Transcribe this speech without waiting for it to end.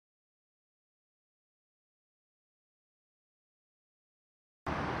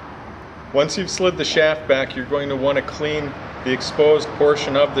Once you've slid the shaft back, you're going to want to clean the exposed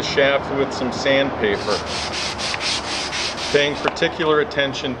portion of the shaft with some sandpaper, paying particular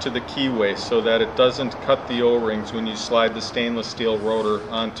attention to the keyway so that it doesn't cut the O-rings when you slide the stainless steel rotor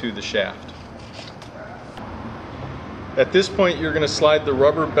onto the shaft. At this point, you're going to slide the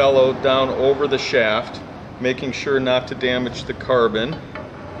rubber bellow down over the shaft, making sure not to damage the carbon,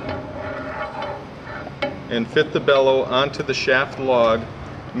 and fit the bellow onto the shaft log,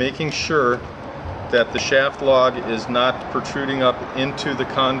 making sure that the shaft log is not protruding up into the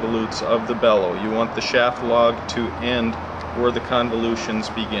convolutes of the bellow. You want the shaft log to end where the convolutions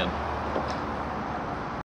begin.